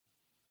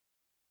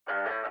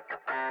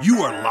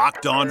You are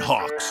Locked On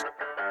Hawks,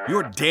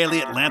 your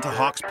daily Atlanta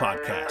Hawks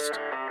podcast.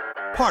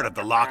 Part of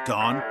the Locked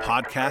On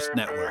Podcast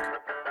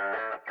Network.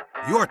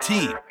 Your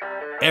team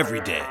every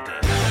day.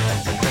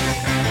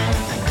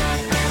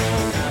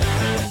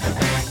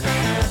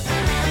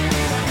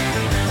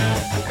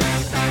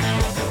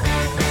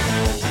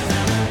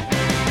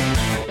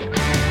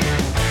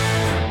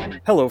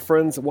 Hello,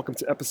 friends, and welcome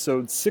to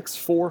episode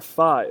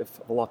 645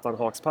 of the Locked On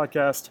Hawks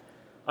podcast.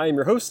 I am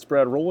your host,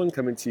 Brad Rowland,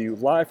 coming to you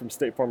live from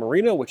State Farm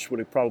Arena, which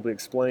would probably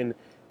explain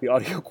the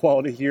audio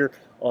quality here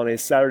on a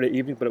Saturday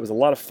evening, but it was a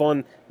lot of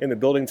fun in the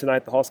building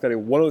tonight. The Hawks got a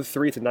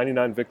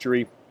 103-99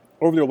 victory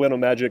over the Orlando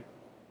Magic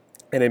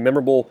in a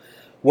memorable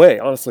way.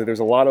 Honestly, there's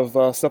a lot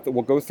of stuff that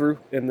we'll go through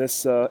in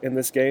this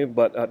game,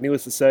 but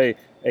needless to say,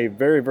 a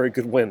very, very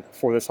good win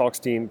for this Hawks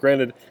team.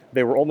 Granted,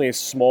 they were only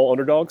small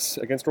underdogs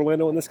against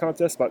Orlando in this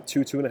contest, about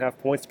 2.5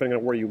 points, depending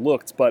on where you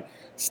looked, but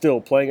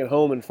still playing at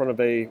home in front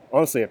of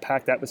honestly a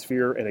packed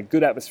atmosphere and a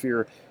good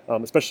atmosphere,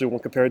 especially when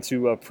compared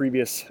to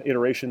previous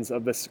iterations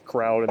of this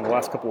crowd in the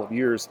last couple of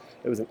years.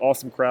 It was an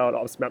awesome crowd,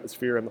 awesome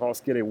atmosphere, and the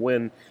Hawks get a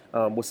win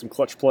with some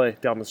clutch play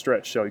down the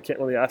stretch. So you can't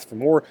really ask for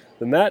more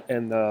than that,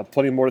 and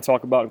plenty more to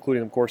talk about,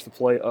 including, of course, the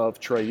play of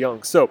Trae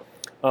Young. So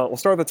we'll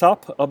start at the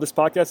top of this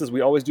podcast, as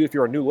we always do. If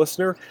you're a new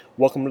listener,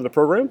 welcome to the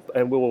program,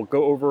 and we will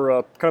go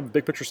over kind of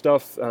big picture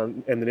stuff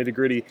and the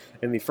nitty-gritty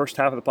in the first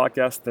half of the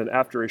podcast. Then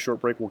after a short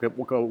break, we'll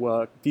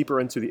go deeper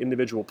into the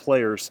individual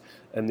players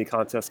and the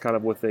contest, kind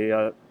of with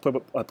a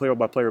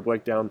player-by-player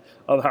breakdown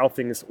of how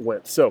things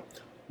went. So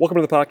welcome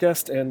to the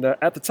podcast, and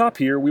at the top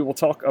here, we will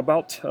talk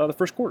about the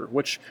first quarter,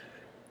 which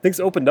things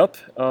opened up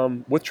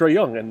with Trae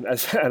Young, and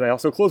I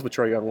also closed with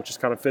Trae Young, which is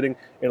kind of fitting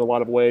in a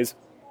lot of ways.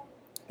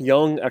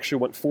 Young actually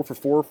went 4 for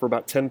 4 for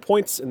about 10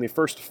 points in the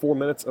first 4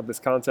 minutes of this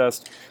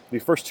contest. The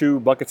first two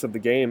buckets of the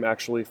game,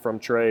 actually, from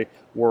Trae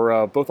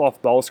were both off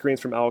ball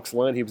screens from Alex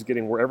Len. He was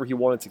getting wherever he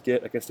wanted to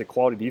get against a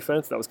quality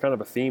defense. That was kind of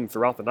a theme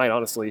throughout the night,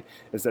 honestly,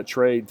 is that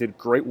Trae did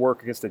great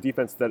work against a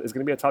defense that is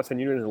going to be a top 10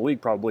 unit in the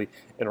league, probably,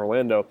 in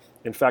Orlando.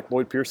 In fact,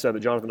 Lloyd Pierce said that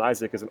Jonathan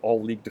Isaac is an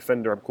all-league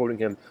defender. I'm quoting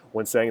him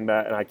when saying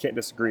that, and I can't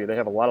disagree. They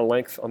have a lot of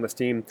length on this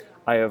team.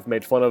 I have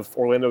made fun of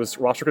Orlando's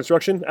roster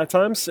construction at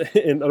times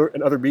in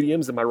other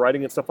mediums in my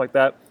writing and stuff like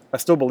that. I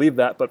still believe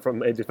that, but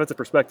from a defensive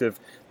perspective,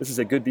 this is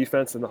a good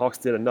defense, and the Hawks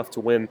did enough to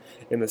win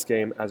in this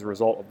game as a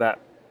result of that.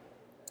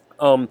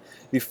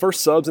 The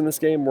first subs in this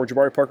game were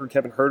Jabari Parker,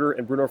 Kevin Huerter,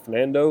 and Bruno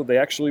Fernando. They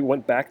actually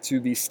went back to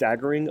the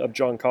staggering of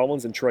John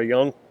Collins and Trae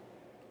Young.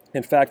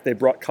 In fact, they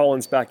brought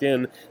Collins back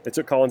in. They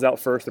took Collins out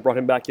first. They brought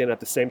him back in at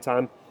the same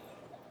time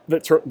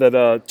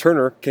that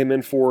Turner came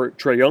in for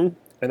Trae Young.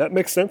 And that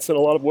makes sense in a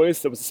lot of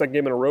ways. That was the second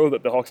game in a row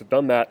that the Hawks have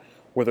done that,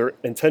 where they're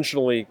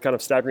intentionally kind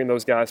of staggering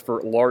those guys for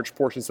large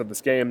portions of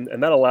this game.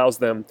 And that allows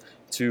them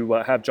to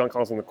have John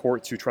Collins on the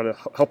court to try to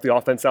help the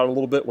offense out a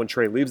little bit when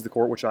Trae leaves the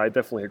court, which I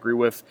definitely agree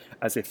with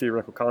as a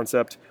theoretical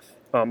concept.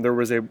 There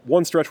was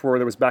one stretch where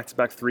there was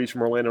back-to-back threes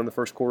from Orlando in the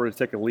first quarter to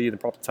take a lead and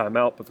prop the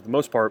timeout, but for the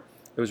most part,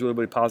 it was really,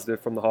 really positive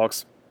from the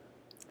Hawks.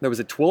 There was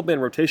a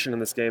 12-man rotation in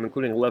this game,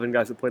 including 11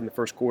 guys that played in the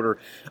first quarter.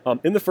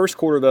 In the first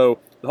quarter, though,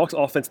 the Hawks'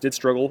 offense did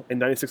struggle in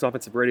 96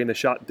 offensive rating. They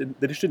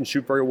just didn't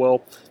shoot very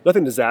well.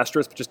 Nothing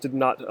disastrous, but just did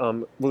not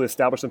really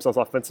establish themselves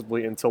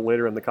offensively until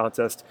later in the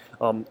contest.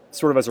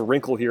 Sort of as a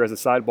wrinkle here, as a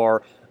sidebar,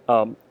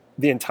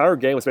 the entire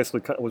game was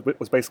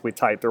basically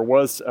tight. There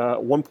was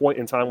one point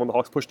in time when the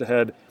Hawks pushed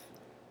ahead,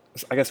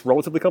 I guess,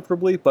 relatively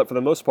comfortably, but for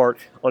the most part,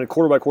 on a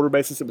quarter-by-quarter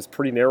basis, it was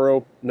pretty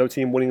narrow. No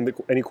team winning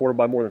any quarter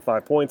by more than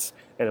 5 points,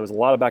 and it was a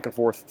lot of back and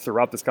forth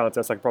throughout this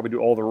contest. I could probably do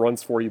all the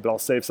runs for you, but I'll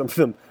save some of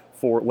them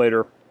for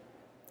later.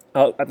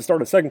 At the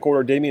start of the second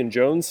quarter, Damian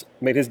Jones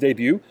made his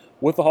debut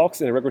with the Hawks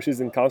in a regular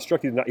season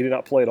construct. He did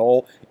not play at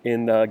all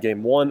in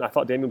Game 1. I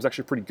thought Damian was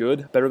actually pretty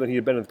good, better than he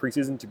had been in the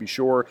preseason, to be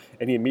sure,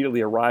 and he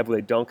immediately arrived with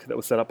a dunk that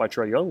was set up by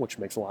Trae Young, which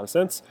makes a lot of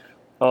sense.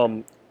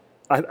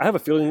 I have a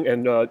feeling,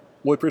 and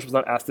Lloyd Pierce was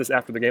not asked this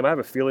after the game, I have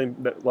a feeling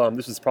that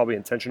this is probably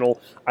intentional.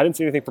 I didn't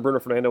see anything from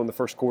Bruno Fernando in the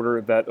first quarter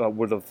that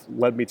would have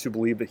led me to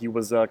believe that he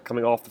was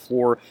coming off the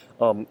floor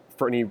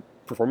for any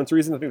performance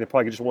reasons. I think they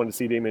probably just wanted to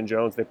see Damian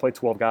Jones. They played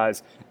 12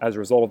 guys as a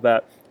result of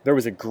that. There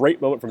was a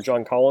great moment from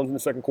John Collins in the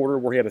second quarter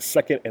where he had a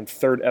second and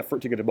third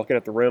effort to get a bucket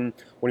at the rim.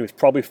 When he was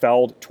probably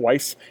fouled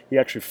twice, he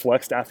actually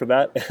flexed after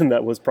that, and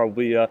that was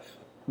probably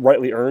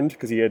rightly earned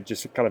because he had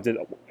just kind of did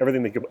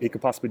everything that he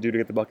could possibly do to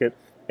get the bucket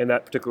in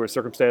that particular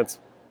circumstance.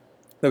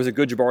 There was a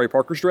good Jabari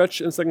Parker stretch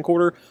in the second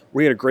quarter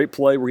where he had a great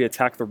play where he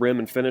attacked the rim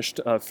and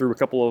finished through a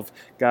couple of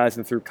guys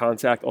and through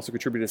contact. Also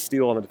contributed a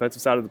steal on the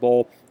defensive side of the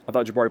ball. I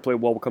thought Jabari played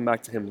well. We'll come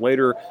back to him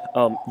later.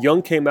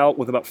 Young came out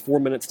with about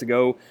 4 minutes to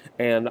go,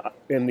 and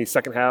in the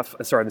second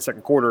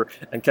quarter,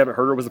 and Kevin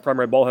Huerter was the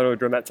primary ball handler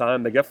during that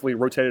time. They definitely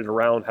rotated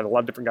around, had a lot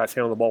of different guys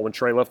handling the ball when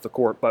Trae left the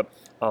court, but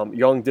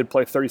Young did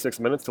play 36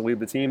 minutes to lead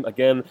the team.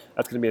 Again,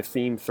 that's going to be a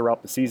theme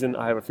throughout the season,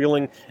 I have a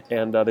feeling,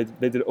 and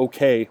they did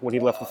okay when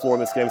he left the floor in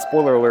this game.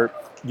 Spoiler alert,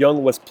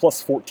 Young was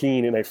plus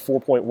 14 in a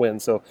 4-point win,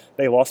 so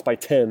they lost by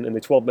 10 in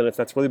the 12 minutes.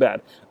 That's really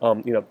bad.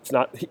 It's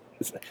not.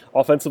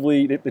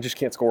 offensively, they just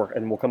can't score,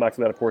 and we'll come back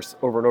to that, of course,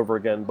 over and over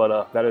again.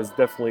 But that is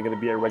definitely going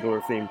to be a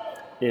regular theme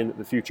in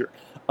the future.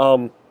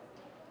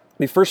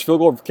 The first field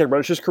goal of Cam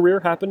Reddish's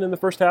career happened in the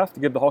first half to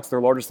give the Hawks their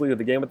largest lead of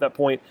the game at that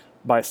point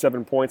by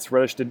 7 points.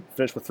 Reddish did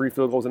finish with 3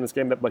 field goals in this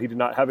game, but he did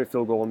not have a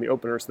field goal in the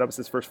opener, so that was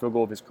his first field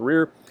goal of his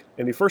career.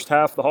 In the first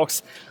half, the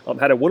Hawks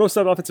had a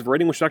 107 offensive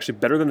rating, which is actually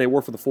better than they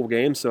were for the full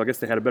game, so I guess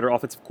they had a better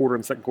offensive quarter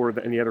in the second quarter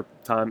than any other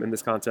time in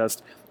this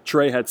contest.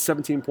 Trey had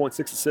 17.6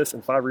 assists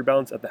and 5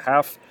 rebounds at the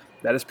half.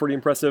 That is pretty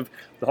impressive.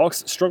 The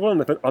Hawks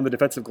struggled on the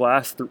defensive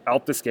glass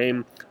throughout this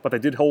game, but they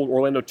did hold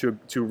Orlando to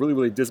really,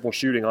 really dismal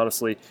shooting,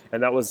 honestly.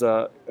 And that was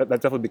that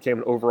definitely became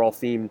an overall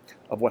theme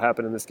of what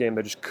happened in this game.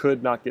 They just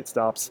could not get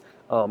stops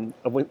in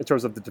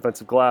terms of the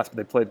defensive glass, but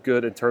they played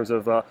good in terms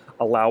of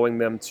allowing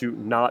them to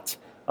not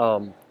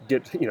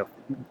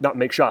not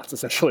make shots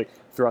essentially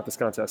throughout this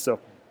contest.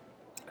 So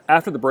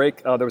after the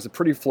break, there was a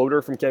pretty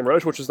floater from Cam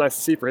Reddish, which was nice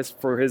to see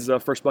for his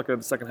first bucket of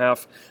the second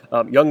half.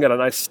 Young got a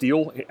nice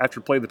steal after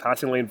playing the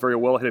passing lane very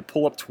well. Hit a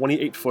pull-up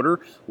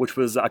 28-footer, which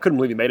was I couldn't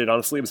believe he made it,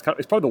 honestly. It's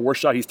probably the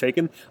worst shot he's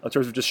taken in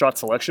terms of just shot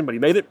selection, but he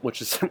made it,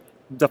 which is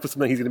definitely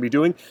something he's going to be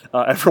doing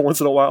every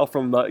once in a while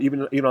from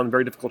even on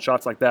very difficult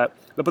shots like that.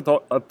 They put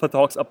the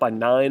Hawks up by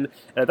 9, and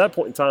at that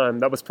point in time,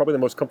 that was probably the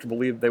most comfortable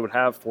lead they would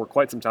have for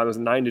quite some time. It was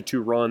a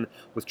 9-2 run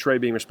with Trey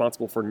being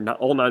responsible for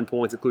all 9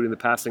 points, including the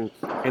passing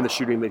and the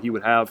shooting that he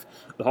would have.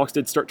 The Hawks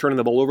did start turning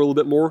the ball over a little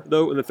bit more,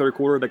 though, in the third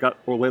quarter. That got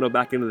Orlando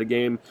back into the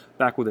game,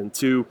 back within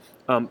 2.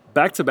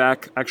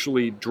 Back-to-back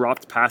actually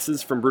dropped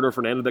passes from Bruno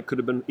Fernando that could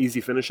have been easy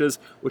finishes,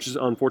 which is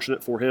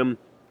unfortunate for him.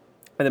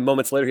 And then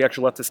moments later, he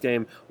actually left this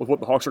game with what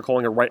the Hawks are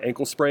calling a right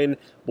ankle sprain.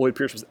 Lloyd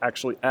Pierce was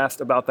actually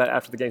asked about that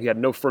after the game. He had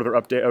no further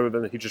update other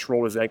than that he just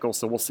rolled his ankle.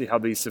 So we'll see how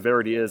the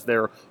severity is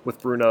there with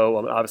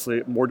Bruno.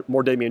 Obviously,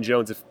 more Damian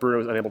Jones if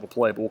Bruno is unable to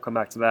play, but we'll come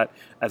back to that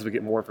as we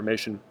get more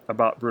information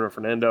about Bruno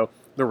Fernando.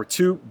 There were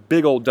 2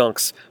 big old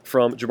dunks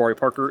from Jabari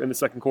Parker in the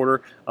second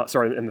quarter.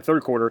 In the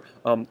third quarter.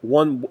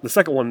 The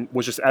second one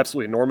was just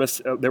absolutely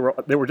enormous. They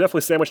were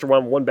definitely sandwiched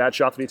around one bad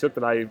shot that he took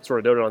that I sort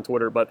of noted on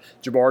Twitter. But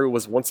Jabari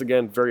was once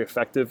again very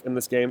effective in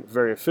this game,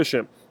 very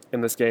efficient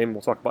in this game.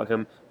 We'll talk about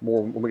him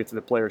more when we get to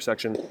the player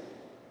section.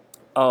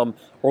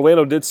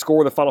 Orlando did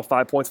score the final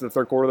 5 points in the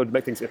third quarter, though, to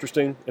make things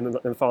interesting in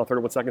the final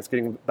 31 seconds,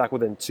 getting back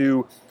within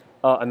 2.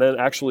 And then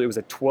actually it was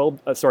a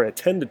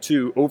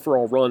 10-2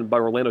 overall run by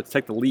Orlando to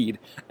take the lead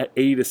at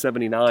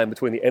 80-79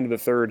 between the end of the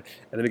third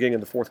and the beginning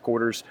of the fourth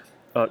quarters.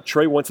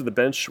 Trey went to the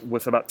bench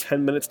with about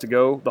 10 minutes to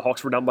go. The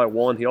Hawks were down by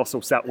 1. He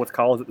also sat with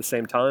Collins at the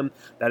same time.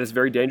 That is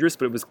very dangerous,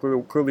 but it was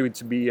clearly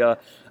to be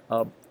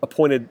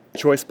appointed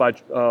choice by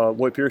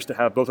Lloyd Pierce to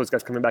have both those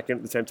guys coming back in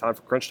at the same time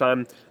for crunch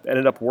time. It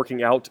ended up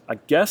working out, I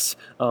guess.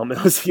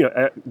 It was,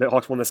 the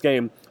Hawks won this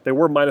game. They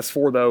were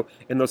 -4, though,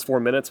 in those 4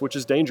 minutes, which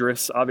is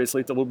dangerous. Obviously,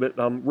 it's a little bit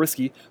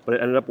risky, but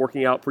it ended up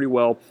working out pretty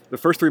well. The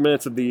first 3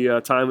 minutes of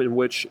the time in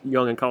which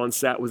Young and Collins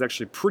sat was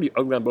actually pretty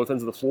ugly on both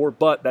ends of the floor,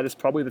 but that is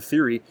probably the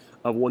theory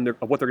of what they're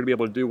going to be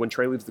able to do when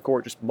Trey leaves the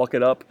court, just muck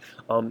it up.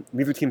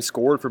 Neither team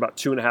scored for about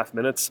 2.5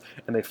 minutes,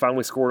 and they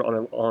finally scored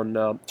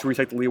to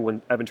retake the lead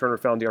when Evan Turner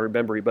found DeAndre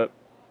Bembry. But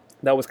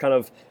that was kind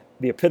of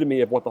the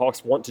epitome of what the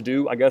Hawks want to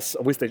do, I guess,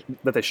 at least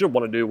that they should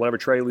want to do whenever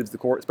Trey leaves the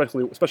court,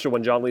 especially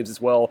when John leaves as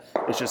well.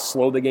 It's just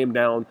slow the game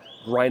down,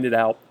 grind it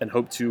out, and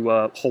hope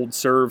to hold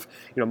serve.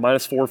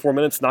 -4 in 4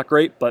 minutes, not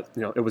great, but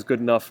it was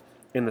good enough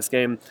in this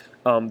game.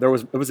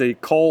 It was a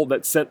call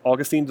that sent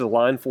Augustine to the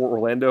line for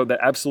Orlando that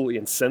absolutely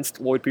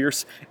incensed Lloyd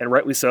Pierce, and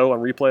rightly so. On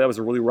replay, that was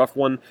a really rough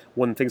one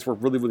when things were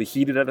really, really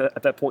heated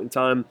at that point in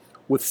time.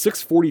 With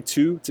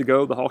 6:42 to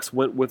go, the Hawks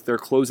went with their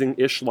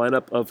closing-ish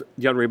lineup of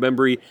DeAndre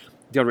Bembry,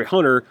 DeAndre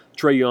Hunter,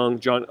 Trey Young,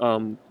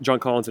 John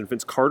Collins, and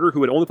Vince Carter,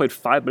 who had only played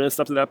 5 minutes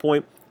up to that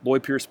point.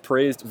 Lloyd Pierce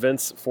praised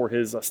Vince for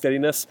his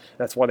steadiness.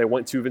 That's why they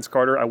went to Vince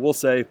Carter. I will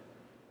say,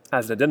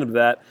 as an addendum to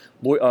that,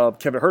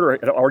 Kevin Huerter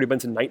had already been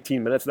to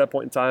 19 minutes at that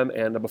point in time,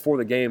 and before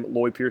the game,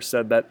 Lloyd Pierce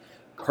said that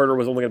Huerter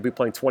was only going to be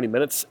playing 20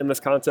 minutes in this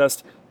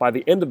contest. By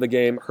the end of the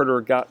game,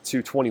 Huerter got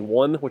to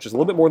 21, which is a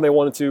little bit more than they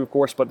wanted to, of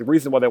course, but the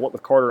reason why they went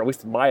with Carter, at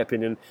least in my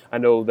opinion, I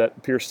know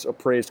that Pierce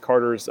praised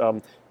Carter's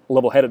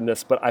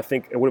level-headedness, but I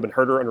think it would have been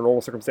Huerter under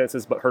normal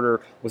circumstances, but Huerter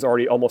was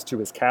already almost to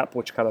his cap,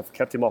 which kind of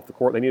kept him off the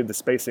court. They needed the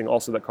spacing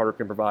also that Carter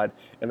can provide,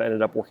 and that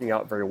ended up working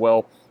out very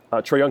well.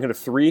 Trey Young hit a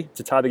 3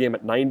 to tie the game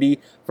at 90.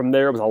 From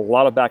there, it was a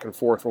lot of back and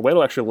forth.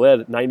 Orlando actually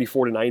led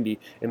 94-90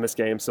 in this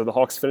game, so the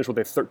Hawks finished with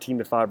a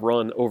 13-5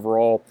 run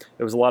overall.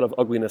 There was a lot of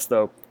ugliness,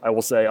 though, I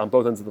will say, on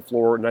both ends of the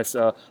floor. Nice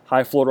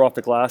high floater off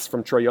the glass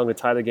from Trey Young to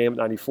tie the game at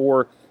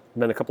 94.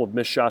 And then a couple of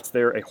missed shots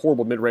there. A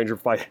horrible mid-ranger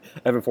by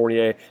Evan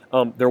Fournier.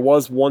 There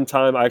was one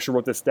time, I actually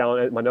wrote this down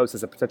in my notes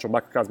as a potential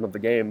microcosm of the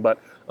game, but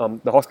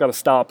the Hawks got a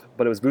stop,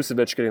 but it was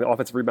Vucevic getting the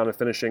offensive rebound and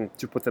finishing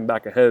to put them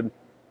back ahead.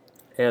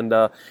 And,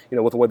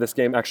 with the way this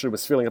game actually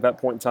was feeling at that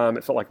point in time,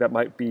 it felt like that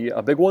might be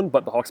a big one,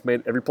 but the Hawks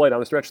made every play down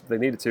the stretch that they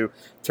needed to.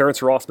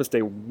 Terrence Ross missed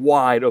a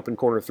wide open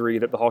corner 3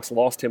 that the Hawks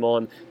lost him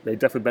on. They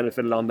definitely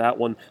benefited on that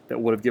one that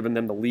would have given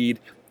them the lead.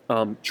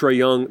 Trae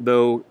Young,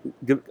 though,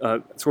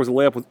 scores a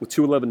layup with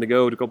 2:11 to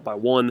go up by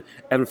one.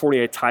 Evan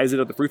Fournier ties it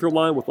at the free throw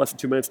line with less than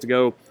 2 minutes to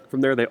go.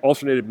 From there, they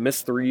alternated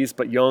missed threes,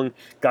 but Young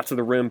got to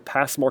the rim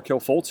past Markelle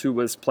Fultz, who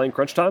was playing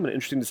crunch time, an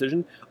interesting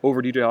decision,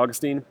 over DJ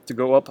Augustine to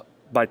go up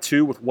by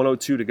 2 with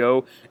 1:02 to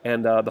go,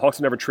 and the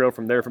Hawks never trailed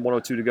from there from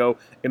 1:02 to go.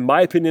 In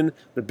my opinion,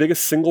 the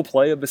biggest single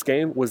play of this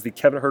game was the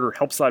Kevin Huerter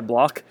help side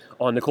block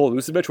on Nikola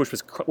Vucevic,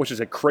 which is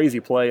a crazy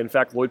play. In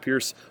fact, Lloyd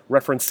Pierce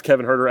referenced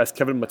Kevin Huerter as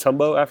Kevin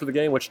Mutombo after the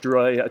game, which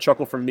drew a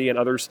chuckle from me and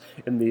others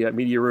in the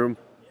media room.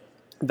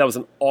 That was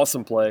an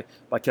awesome play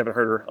by Kevin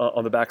Huerter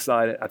on the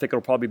backside. I think it'll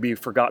probably be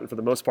forgotten for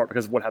the most part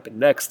because of what happened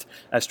next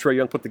as Trae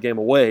Young put the game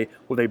away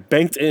with a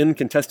banked-in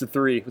contested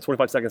three with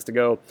 25 seconds to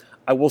go.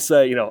 I will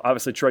say,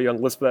 obviously Trae Young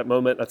lives for that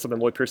moment. That's something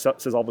Lloyd Pierce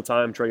says all the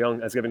time. Trae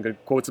Young has given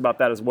good quotes about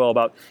that as well,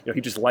 about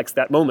he just likes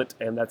that moment,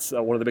 and that's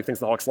one of the big things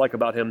the Hawks like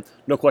about him.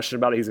 No question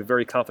about it. He's a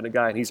very confident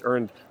guy, and he's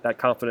earned that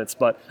confidence.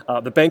 But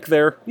the bank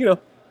there,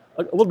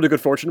 a little bit of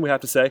good fortune, we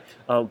have to say,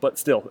 but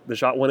still, the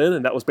shot went in,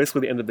 and that was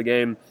basically the end of the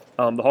game.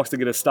 The Hawks did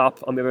get a stop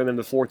on the other end of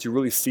the floor to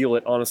really seal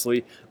it,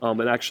 honestly,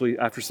 and actually,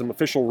 after some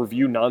official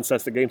review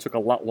nonsense, the game took a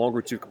lot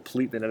longer to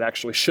complete than it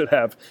actually should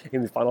have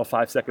in the final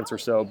 5 seconds or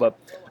so, but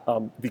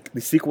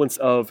the sequence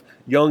of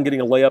Young getting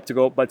a layup to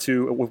go up by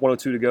 2 with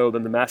 1:02 to go,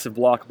 then the massive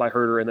block by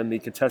Huerter, and then the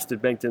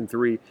contested banked-in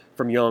 3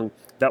 from Young,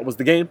 that was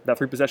the game, that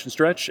 3-possession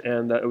stretch,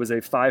 and it was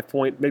a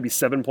 5-point, maybe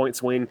 7-point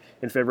swing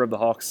in favor of the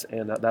Hawks,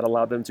 and that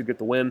allowed them to get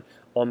the win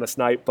on this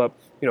night. But,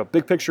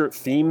 big picture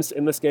themes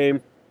in this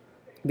game.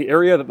 The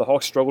area that the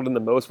Hawks struggled in the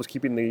most was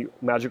keeping the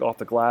Magic off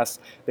the glass.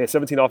 They had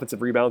 17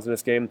 offensive rebounds in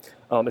this game.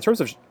 In terms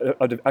of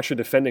actually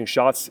defending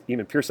shots,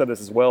 even Pierce said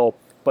this as well,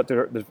 but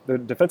the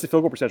defensive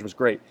field goal percentage was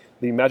great.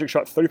 The Magic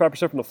shot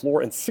 35% from the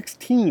floor and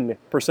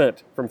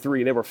 16% from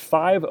three. They were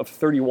 5 of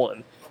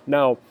 31.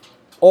 Now,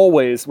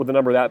 always with a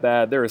number that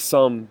bad, there is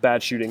some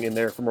bad shooting in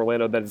there from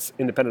Orlando that is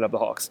independent of the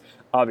Hawks,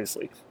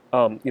 obviously.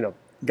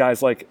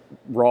 Guys like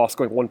Ross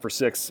going 1 for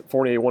 6,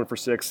 Fournier 1 for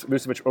 6,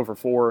 Vucevic 0 for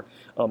 4.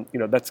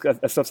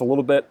 That stuff's a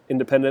little bit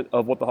independent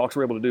of what the Hawks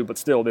were able to do, but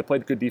still, they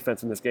played good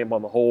defense in this game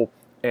on the whole.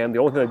 And the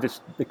only thing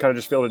they kind of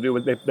just failed to do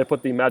was they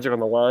put the Magic on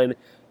the line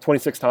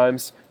 26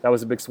 times. That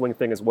was a big swing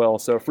thing as well.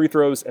 So free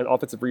throws and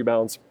offensive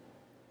rebounds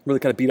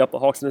really kind of beat up the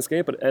Hawks in this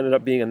game, but it ended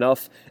up being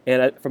enough.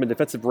 And from a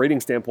defensive rating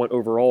standpoint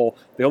overall,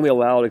 they only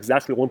allowed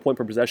exactly 1 point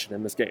per possession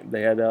in this game.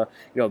 They had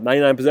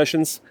 99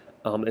 possessions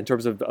in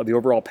terms of the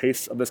overall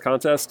pace of this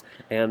contest,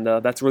 and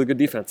that's really good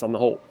defense on the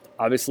whole.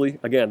 Obviously,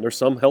 again, there's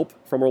some help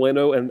from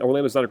Orlando, and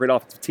Orlando's not a great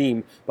offensive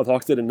team, but the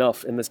Hawks did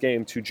enough in this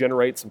game to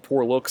generate some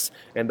poor looks,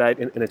 and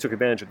they took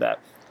advantage of that.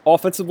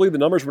 Offensively, the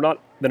numbers were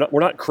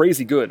not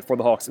crazy good for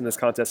the Hawks in this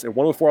contest. A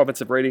 104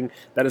 offensive rating,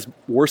 that is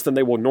worse than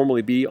they will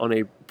normally be on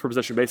a per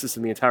possession basis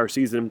in the entire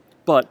season,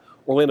 but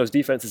Orlando's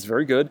defense is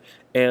very good,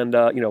 and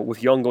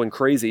with Young going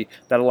crazy,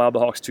 that allowed the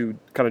Hawks to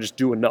kind of just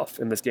do enough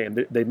in this game.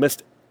 They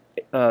missed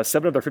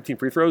 7 of their 15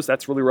 free throws.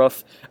 That's really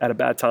rough at a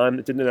bad time.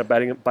 It didn't end up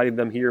biting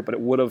them here, but it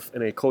would have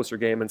in a closer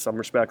game in some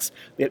respects.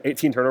 They had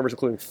 18 turnovers,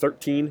 including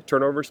 13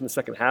 turnovers in the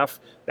second half.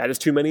 That is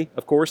too many,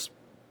 of course.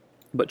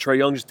 But Trae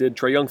Young just did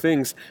Trae Young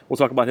things. We'll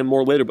talk about him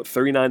more later, but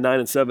 39, 9,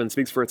 and 7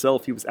 speaks for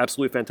itself. He was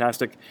absolutely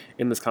fantastic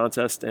in this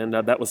contest, and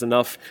that was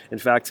enough. In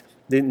fact,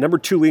 the number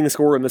 2 leading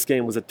scorer in this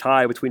game was a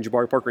tie between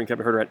Jabari Parker and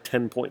Kevin Huerter at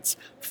 10 points.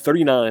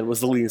 39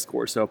 was the leading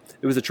score, so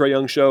it was a Trae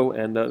Young show,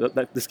 and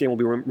this game will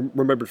be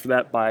remembered for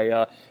that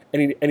by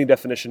any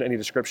definition, any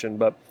description.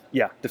 But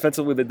yeah,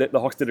 defensively, the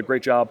Hawks did a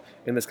great job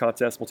in this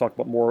contest. We'll talk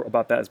more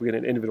about that as we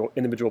get into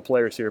individual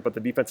players here. But the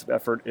defensive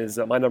effort is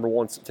my number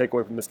one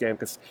takeaway from this game,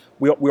 because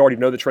we already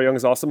know that Trae Young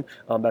is awesome.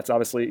 That's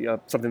obviously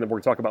something that we're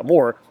going to talk about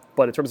more.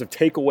 But in terms of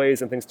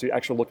takeaways and things to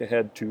actually look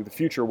ahead to the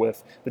future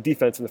with, the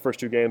defense in the first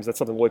 2 games, that's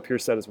something Lloyd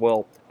Pierce said as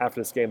well after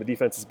this game. The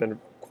defense has been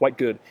quite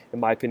good, in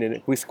my opinion,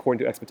 at least according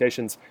to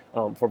expectations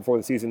for before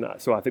the season.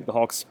 So I think the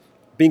Hawks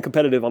being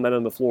competitive on that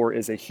end of the floor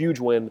is a huge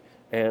win,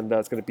 and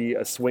it's going to be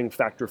a swing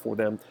factor for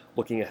them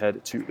looking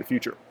ahead to the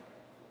future.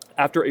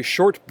 After a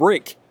short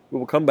break, we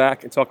will come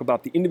back and talk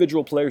about the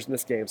individual players in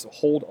this game, so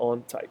hold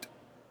on tight.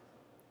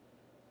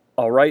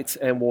 All right,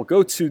 and we'll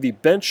go to the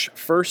bench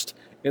first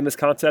in this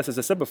contest. As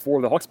I said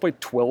before, the Hawks played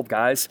 12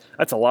 guys.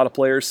 That's a lot of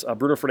players.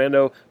 Bruno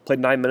Fernando played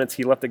 9 minutes.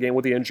 He left the game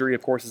with the injury,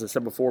 of course, as I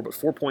said before, but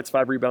 4 points,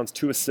 5 rebounds,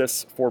 2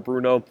 assists for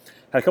Bruno.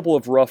 Had a couple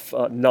of rough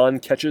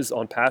non-catches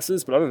on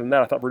passes, but other than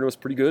that, I thought Bruno was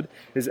pretty good.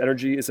 His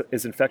energy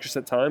is infectious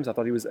at times. I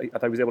thought he was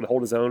able to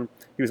hold his own.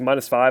 He was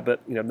 -5,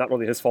 but not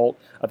really his fault.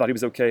 I thought he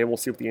was okay, and we'll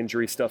see what the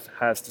injury stuff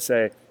has to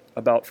say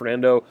about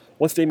Fernando.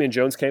 Once Damian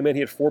Jones came in, he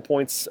had 4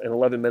 points in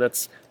 11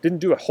 minutes. Didn't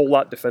do a whole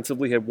lot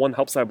defensively. He had 1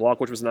 help side block,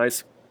 which was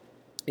nice.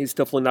 He's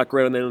definitely not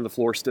great on the end of the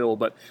floor still,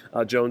 but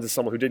Jones is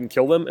someone who didn't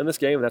kill them in this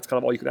game, and that's kind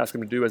of all you can ask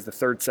him to do as the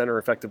third center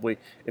effectively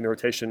in the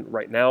rotation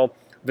right now.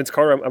 Vince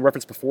Carter, I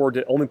referenced before,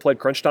 only played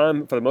crunch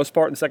time for the most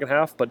part in the second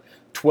half, but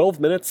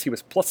 12 minutes, he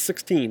was plus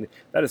 16.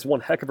 That is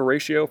one heck of a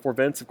ratio for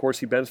Vince. Of course,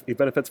 he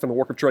benefits from the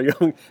work of Trae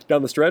Young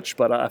down the stretch,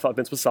 but I thought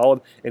Vince was solid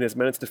in his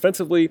minutes.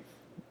 Defensively,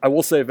 I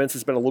will say Vince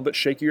has been a little bit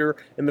shakier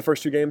in the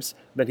first 2 games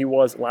than he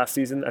was last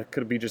season. That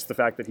could be just the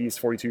fact that he's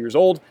 42 years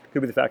old.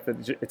 Could be the fact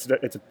that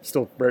it's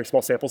still a very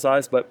small sample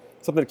size, but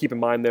something to keep in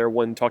mind there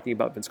when talking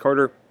about Vince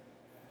Carter.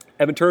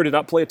 Evan Turner did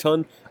not play a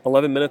ton,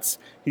 11 minutes.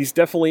 He's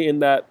definitely in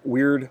that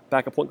weird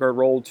backup point guard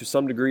role to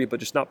some degree, but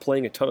just not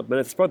playing a ton of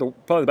minutes. It's probably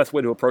the best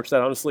way to approach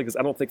that, honestly, because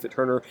I don't think that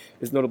Turner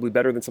is notably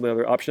better than some of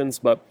the other options,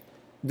 but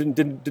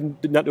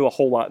did not do a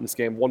whole lot in this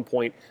game. 1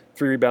 point,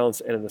 3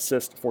 rebounds, and an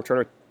assist for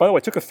Turner. By the way,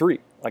 took a 3,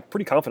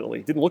 pretty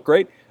confidently. Didn't look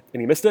great,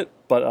 and he missed it,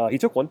 but he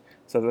took one,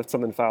 so that's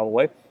something to file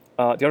away.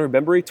 DeAndre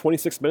Bembry,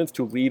 26 minutes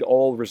to lead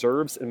all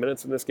reserves in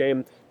minutes in this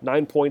game.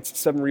 9 points,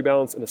 7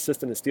 rebounds, an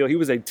assist and a steal. He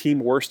was a team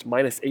worst,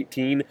 minus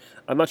 18.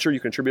 I'm not sure you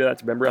can attribute that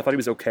to Bembry. I thought he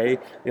was okay.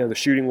 The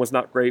shooting was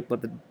not great,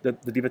 but the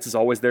defense is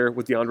always there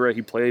with DeAndre.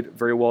 He played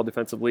very well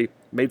defensively,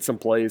 made some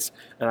plays,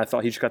 and I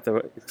thought he just got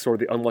the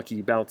sort of the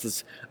unlucky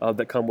bounces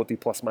that come with the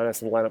plus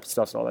minus and lineup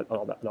stuff and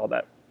all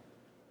that.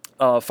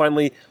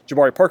 Finally,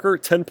 Jabari Parker,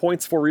 10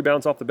 points, 4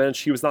 rebounds off the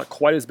bench. He was not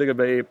quite as big of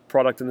a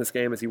product in this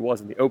game as he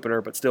was in the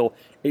opener, but still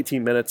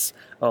 18 minutes.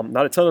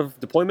 Not a ton of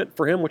deployment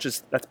for him,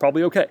 that's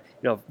probably okay.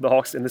 The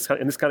Hawks in this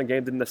kind of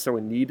game didn't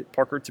necessarily need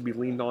Parker to be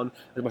leaned on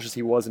as much as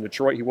he was in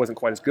Detroit. He wasn't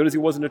quite as good as he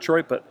was in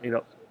Detroit, but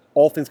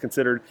all things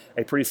considered,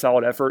 a pretty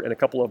solid effort and a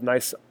couple of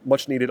nice,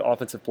 much-needed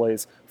offensive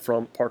plays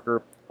from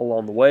Parker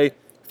along the way.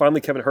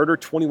 Finally, Kevin Huerter,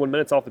 21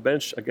 minutes off the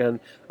bench. Again,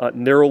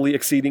 narrowly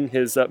exceeding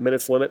his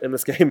minutes limit in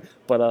this game,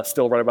 but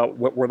still right about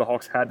where the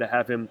Hawks had to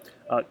have him.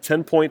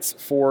 10 points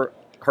for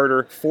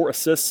Huerter, 4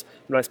 assists,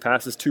 nice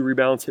passes, 2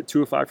 rebounds, hit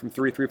 2 of 5 from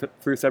 3, 3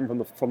 of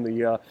 7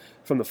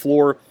 from the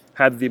floor.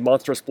 Had the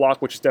monstrous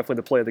block, which is definitely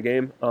the play of the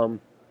game.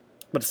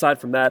 But aside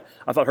from that,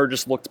 I thought Huerter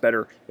just looked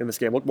better in this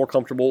game, looked more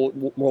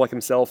comfortable, more like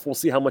himself. We'll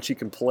see how much he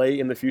can play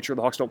in the future.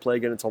 The Hawks don't play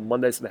again until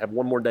Monday, so they have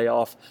one more day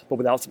off, but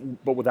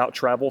without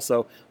travel.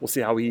 So we'll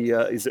see how he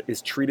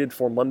is treated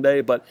for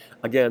Monday. But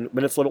again,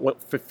 minutes limit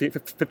went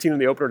 15 in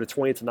the opener to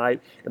 20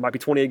 tonight. It might be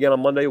 20 again on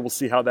Monday. We'll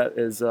see how that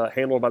is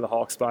handled by the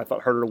Hawks. But I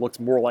thought Huerter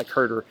looked more like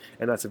Huerter,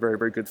 and that's a very,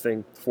 very good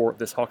thing for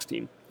this Hawks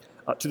team.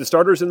 To the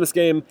starters in this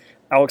game,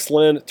 Alex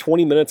Len,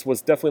 20 minutes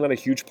was definitely not a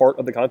huge part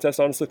of the contest,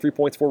 honestly. 3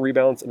 points, 4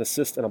 rebounds, an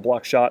assist, and a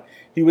block shot.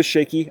 He was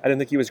shaky. I didn't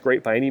think he was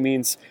great by any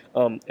means,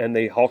 and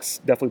the Hawks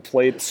definitely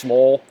played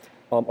small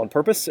on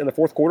purpose in the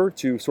fourth quarter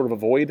to sort of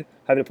avoid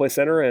having to play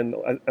center, and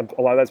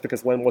a lot of that's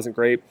because Len wasn't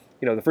great.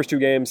 The first 2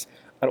 games,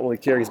 I don't really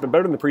care. He's been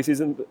better than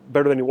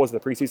he was in the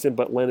preseason,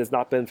 but Len has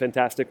not been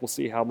fantastic. We'll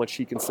see how much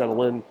he can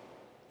settle in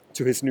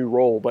to his new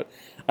role, but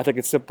I think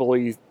it's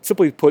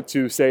simply put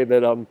to say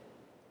that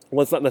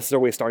Len's not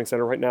necessarily a starting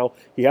center right now.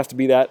 He has to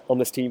be that on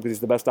this team because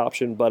he's the best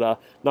option, but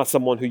not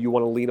someone who you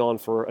want to lean on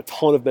for a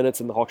ton of minutes,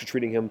 and the Hawks are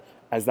treating him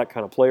as that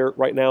kind of player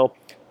right now.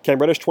 Cam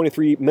Reddish,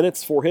 23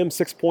 minutes for him,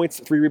 6 points,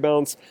 3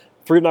 rebounds,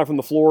 3 of 9 from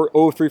the floor,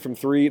 0 of 3 from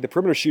 3. The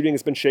perimeter shooting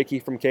has been shaky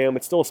from Cam.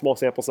 It's still a small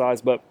sample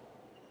size, but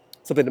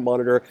something to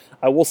monitor.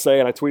 I will say,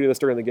 and I tweeted this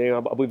during the game,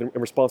 I believe in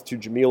response to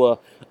Jamila,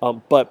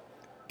 but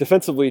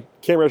defensively,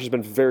 Cam Reddish has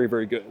been very,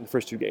 very good in the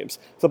first 2 games.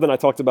 Something I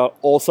talked about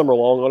all summer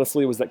long,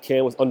 honestly, was that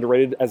Cam was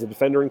underrated as a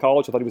defender in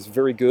college. I thought he was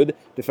very good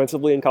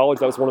defensively in college.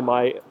 That was one of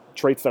my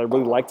traits that I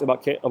really liked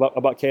about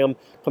Cam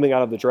coming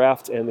out of the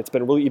draft, and it's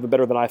been really even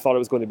better than I thought it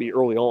was going to be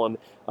early on.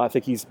 I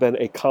think he's been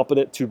a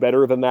competent to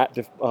better than that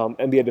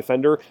NBA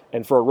defender,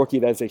 and for a rookie,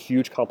 that is a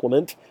huge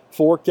compliment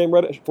for Cam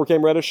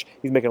Reddish.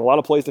 He's making a lot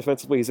of plays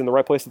defensively. He's in the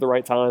right place at the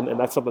right time, and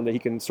that's something that he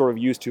can sort of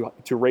use to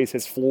raise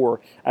his floor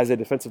as a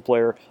defensive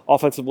player.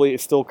 Offensively,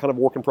 it's still kind of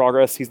work in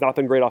progress. He's not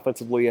been great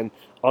offensively, and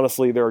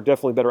honestly, there are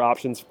definitely better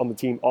options on the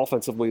team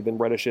offensively than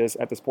Reddish is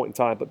at this point in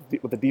time. But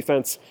with the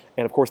defense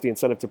and, of course, the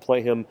incentive to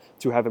play him,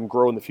 to have him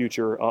grow in the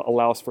future,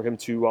 allows for him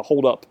to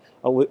hold up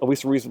at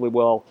least reasonably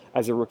well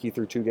as a rookie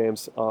through 2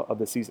 games of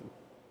the season.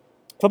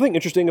 Something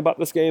interesting about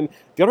this game,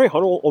 DeAndre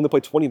Hunter only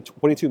played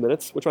 22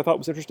 minutes, which I thought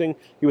was interesting.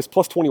 He was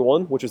plus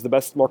 21, which is the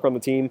best marker on the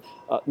team.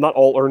 Not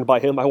all earned by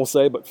him, I will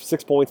say, but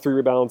 6 points, 3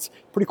 rebounds.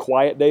 Pretty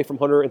quiet day from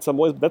Hunter in some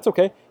ways, but that's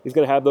okay. He's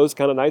going to have those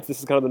kind of nights. This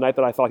is kind of the night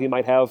that I thought he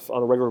might have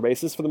on a regular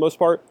basis for the most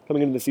part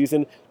coming into the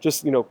season.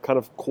 Just, kind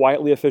of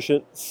quietly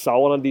efficient,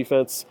 solid on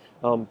defense,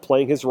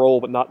 playing his role,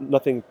 but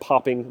nothing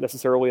popping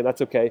necessarily, and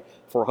that's okay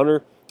for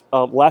Hunter.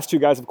 Last 2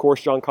 guys, of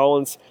course, John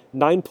Collins,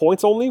 9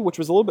 points only, which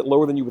was a little bit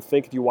lower than you would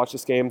think if you watch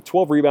this game.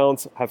 12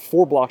 rebounds, have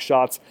 4 block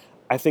shots.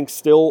 I think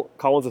still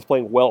Collins is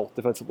playing well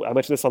defensively. I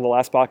mentioned this on the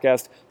last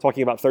podcast,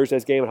 talking about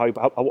Thursday's game and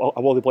how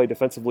well he played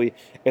defensively.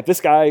 If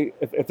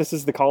this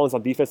is the Collins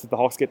on defense that the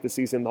Hawks get this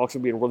season, the Hawks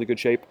will be in really good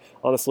shape,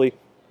 honestly.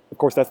 Of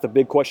course, that's the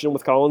big question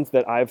with Collins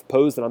that I've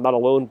posed, and I'm not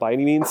alone by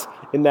any means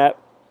in that.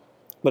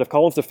 But if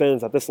Collins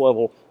defends at this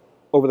level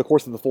over the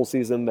course of the full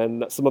season,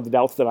 then some of the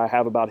doubts that I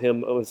have about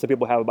him, some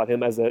people have about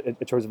him in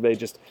terms of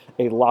just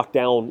a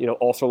lockdown,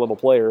 all-star level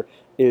player,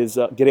 is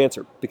get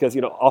answered. Because,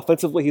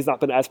 offensively, he's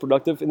not been as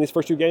productive in these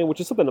first 2 games, which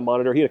is something to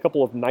monitor. He had a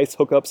couple of nice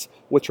hookups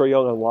with Trae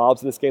Young on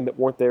lobs in this game that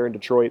weren't there in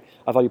Detroit.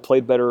 I thought he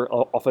played better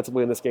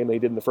offensively in this game than he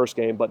did in the first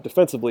game, but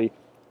defensively,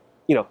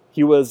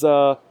 he was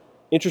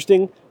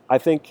interesting. I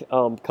think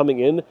coming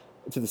in,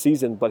 to the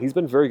season, but he's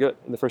been very good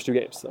in the first 2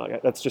 games.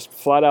 That's just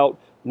flat out,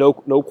 no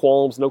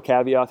qualms, no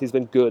caveats. He's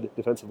been good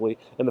defensively,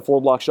 and the 4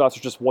 block shots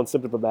are just one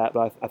symptom of that.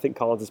 But I think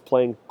Collins is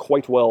playing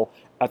quite well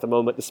at the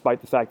moment,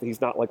 despite the fact that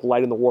he's not like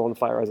lighting the world on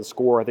fire as a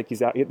scorer. I think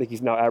he's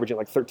now averaging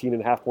like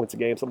 13.5 points a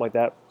game, something like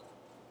that.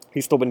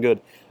 He's still been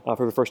good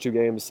for the first 2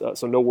 games,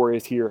 so no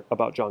worries here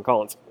about John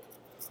Collins.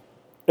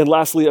 And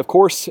lastly, of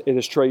course, it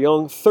is Trae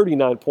Young,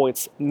 39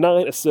 points,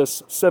 9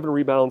 assists, 7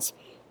 rebounds,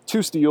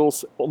 2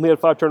 steals, only had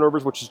 5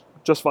 turnovers, which is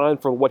just fine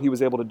for what he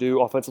was able to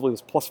do. Offensively, it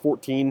was plus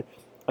 14,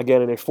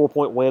 again, in a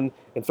 4-point win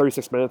in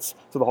 36 minutes.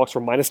 So the Hawks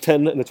were minus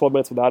 10 in the 12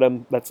 minutes without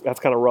him. That's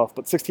kind of rough.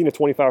 But 16 of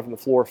 25 from the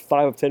floor,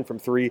 5 of 10 from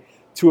 3,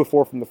 2 of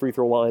 4 from the free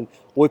throw line.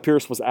 Lloyd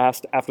Pierce was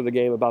asked after the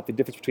game about the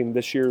difference between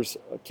this year's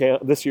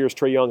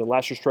Trae Young and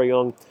last year's Trae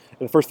Young.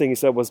 And the first thing he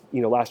said was,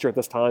 last year at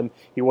this time,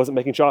 he wasn't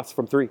making shots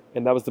from 3.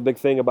 And that was the big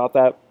thing about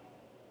that.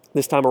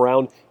 This time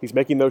around, he's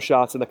making those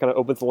shots, and that kind of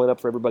opens the lineup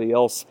for everybody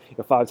else.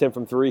 5-10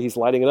 from 3, he's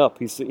lighting it up.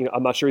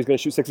 I'm not sure he's going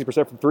to shoot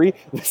 60% from 3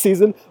 this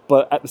season,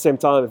 but at the same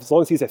time, as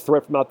long as he's a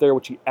threat from out there,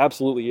 which he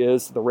absolutely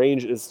is, the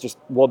range is just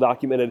well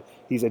documented.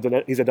 He's a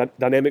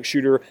dynamic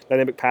shooter,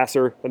 dynamic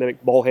passer,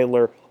 dynamic ball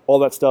handler, all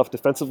that stuff.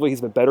 Defensively,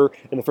 he's been better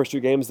in the first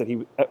 2 games than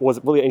he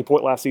was really at any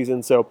point last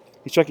season. So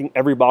he's checking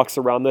every box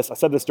around this. I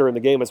said this during the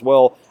game as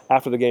well,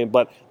 after the game,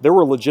 but there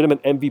were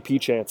legitimate MVP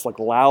chants, like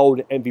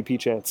loud MVP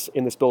chants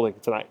in this building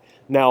tonight.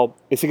 Now,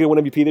 is he going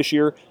to win MVP this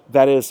year?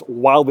 That is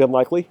wildly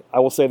unlikely. I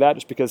will say that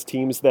just because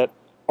teams that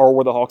are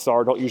where the Hawks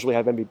are don't usually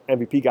have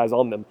MVP guys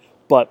on them.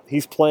 But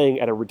he's playing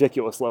at a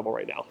ridiculous level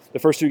right now. The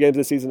first 2 games of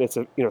the season, it's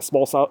a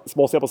small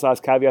sample size,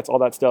 caveats, all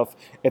that stuff.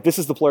 If this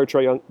is the player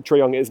Trae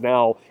Young is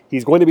now,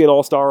 he's going to be an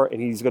all-star and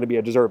he's going to be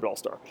a deserved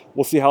all-star.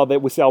 We'll see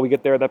how we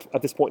get there.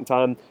 At this point in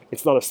time,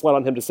 it's not a slight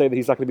on him to say that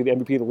he's not going to be the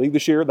MVP of the league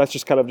this year. That's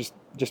just kind of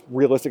just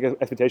realistic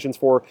expectations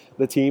for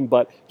the team.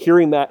 But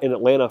hearing that in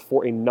Atlanta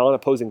for a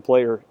non-opposing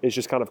player is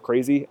just kind of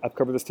crazy. I've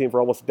covered this team for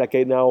almost a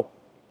decade now.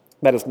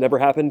 That has never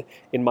happened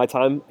in my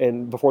time,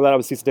 and before that I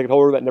was a season ticket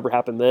holder. That never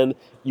happened then.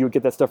 You would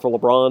get that stuff for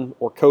LeBron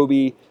or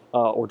Kobe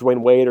or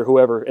Dwayne Wade or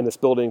whoever in this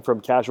building from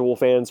casual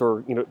fans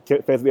or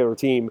fans of the other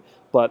team.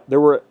 But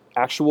there were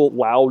actual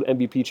loud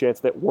MVP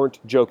chants that weren't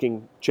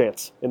joking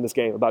chants in this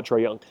game about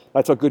Trae Young.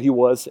 That's how good he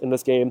was in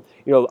this game.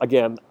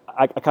 Again,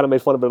 I kind of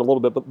made fun of it a little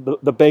bit,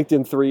 but the banked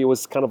in 3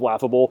 was kind of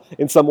laughable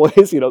in some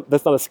ways.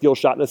 That's not a skill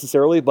shot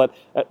necessarily, but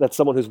that's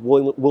someone who's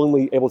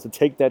willingly able to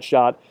take that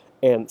shot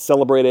and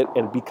celebrate it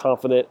and be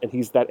confident, and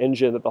he's that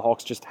engine that the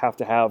Hawks just have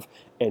to have,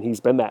 and he's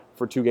been that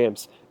for 2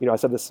 games. I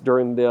said this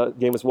during the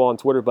game as well on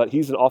Twitter, but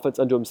he's an offense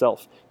unto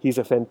himself. He's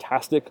a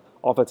fantastic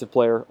offensive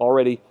player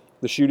already.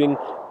 The shooting's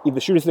going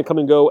to come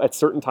and go at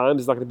certain times.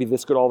 He's not going to be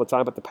this good all the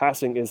time, but the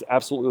passing is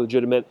absolutely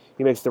legitimate.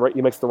 He makes the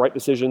right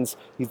decisions.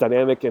 He's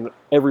dynamic in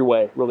every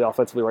way, really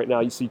offensively right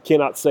now. So you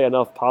cannot say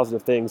enough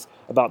positive things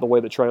about the way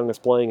that Trae Young is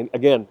playing. And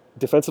again,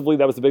 defensively,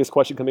 that was the biggest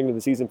question coming into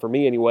the season for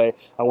me anyway.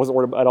 I wasn't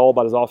worried at all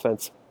about his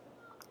offense.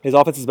 His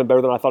offense has been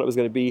better than I thought it was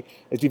going to be.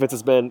 His defense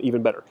has been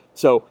even better.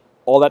 So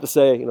all that to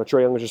say,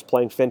 Trae Young is just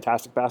playing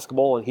fantastic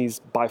basketball, and he's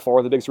by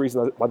far the biggest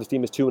reason why this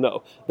team is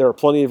 2-0. There are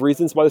plenty of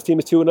reasons why this team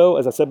is 2-0.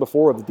 As I said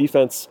before, the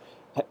defense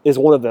is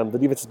one of them. The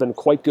defense has been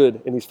quite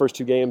good in these first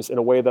 2 games in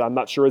a way that I'm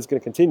not sure is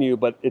going to continue,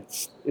 but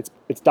it's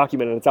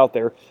documented. It's out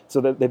there. So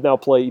that they've now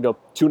played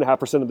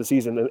 2.5% of the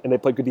season, and they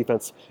played good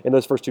defense in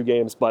those first 2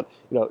 games. But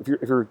if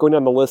you're going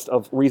down the list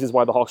of reasons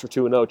why the Hawks are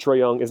 2-0, Trae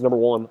Young is number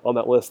 1 on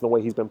that list in the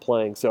way he's been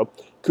playing. So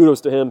kudos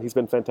to him. He's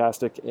been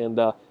fantastic. And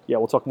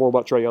we'll talk more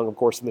about Trae Young, of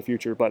course, in the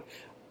future. But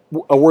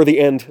a worthy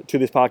end to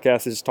this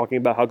podcast is talking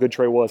about how good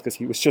Trae was, because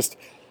he was just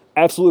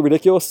absolutely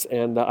ridiculous,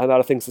 and I'm out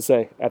of things to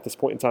say at this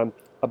point in time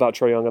about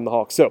Trae Young and the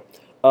Hawks. So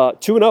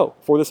 2-0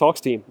 for this Hawks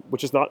team,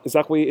 which is not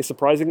exactly a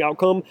surprising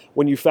outcome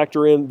when you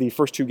factor in the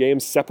first 2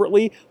 games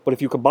separately. But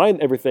if you combine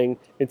everything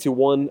into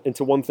one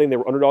thing, they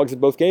were underdogs in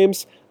both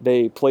games.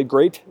 They played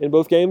great in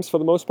both games for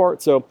the most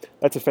part. So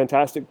that's a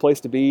fantastic place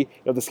to be.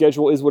 The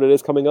schedule is what it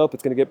is coming up.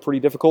 It's going to get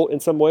pretty difficult in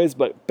some ways,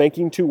 but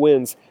banking 2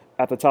 wins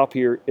at the top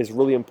here is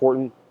really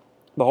important.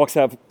 The Hawks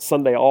have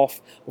Sunday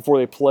off before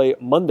they play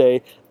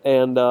Monday,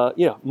 and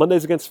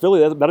Monday's against Philly.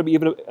 That'll be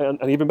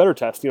an even better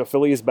test.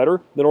 Philly is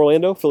better than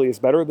Orlando. Philly is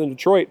better than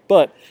Detroit.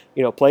 But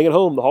playing at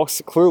home, the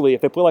Hawks clearly,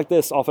 if they play like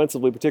this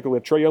offensively, particularly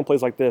if Trae Young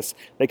plays like this,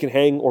 they can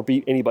hang or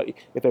beat anybody.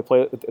 If they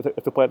play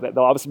like that,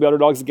 they'll obviously be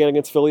underdogs again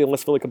against Philly,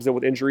 unless Philly comes in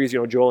with injuries.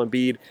 Joel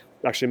Embiid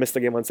actually missed the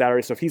game on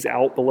Saturday, so if he's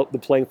out, the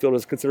playing field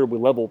is considerably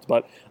leveled.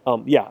 But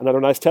another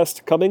nice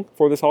test coming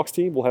for this Hawks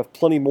team. We'll have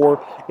plenty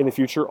more in the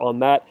future on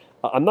that.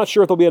 I'm not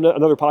sure if there'll be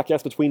another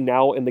podcast between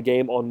now and the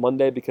game on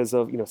Monday because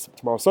of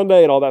tomorrow's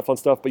Sunday and all that fun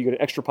stuff, but you get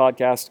an extra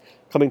podcast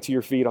coming to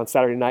your feed on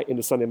Saturday night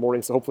into Sunday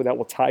morning, so hopefully that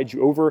will tide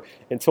you over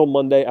until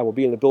Monday. I will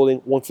be in the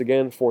building once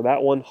again for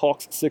that one,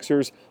 Hawks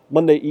Sixers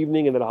Monday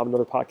evening, and then I'll have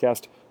another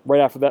podcast right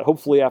after that,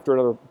 hopefully after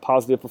another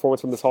positive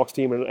performance from this Hawks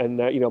team, and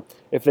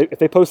if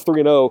they post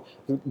 3-0,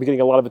 they'll be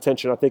getting a lot of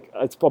attention. I think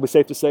it's probably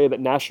safe to say that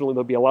nationally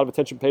there'll be a lot of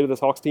attention paid to this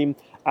Hawks team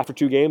after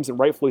 2 games, and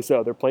rightfully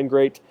so. They're playing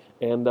great,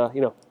 and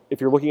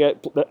if you're looking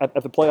at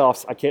the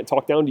playoffs, I can't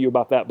talk down to you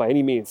about that by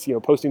any means.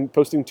 Posting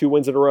 2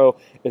 wins in a row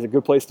is a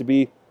good place to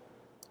be.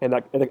 And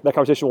that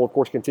conversation will, of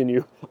course,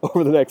 continue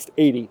over the next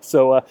 80.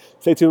 So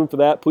stay tuned for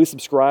that. Please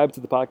subscribe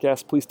to the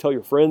podcast. Please tell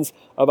your friends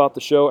about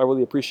the show. I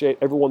really appreciate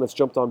everyone that's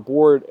jumped on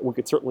board. We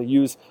could certainly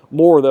use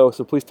more, though.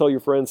 So please tell your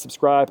friends,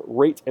 subscribe,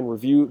 rate, and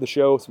review the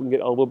show so we can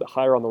get a little bit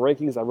higher on the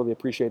rankings. I really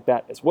appreciate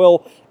that as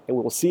well. And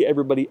we will see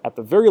everybody at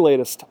the very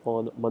latest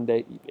on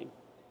Monday evening.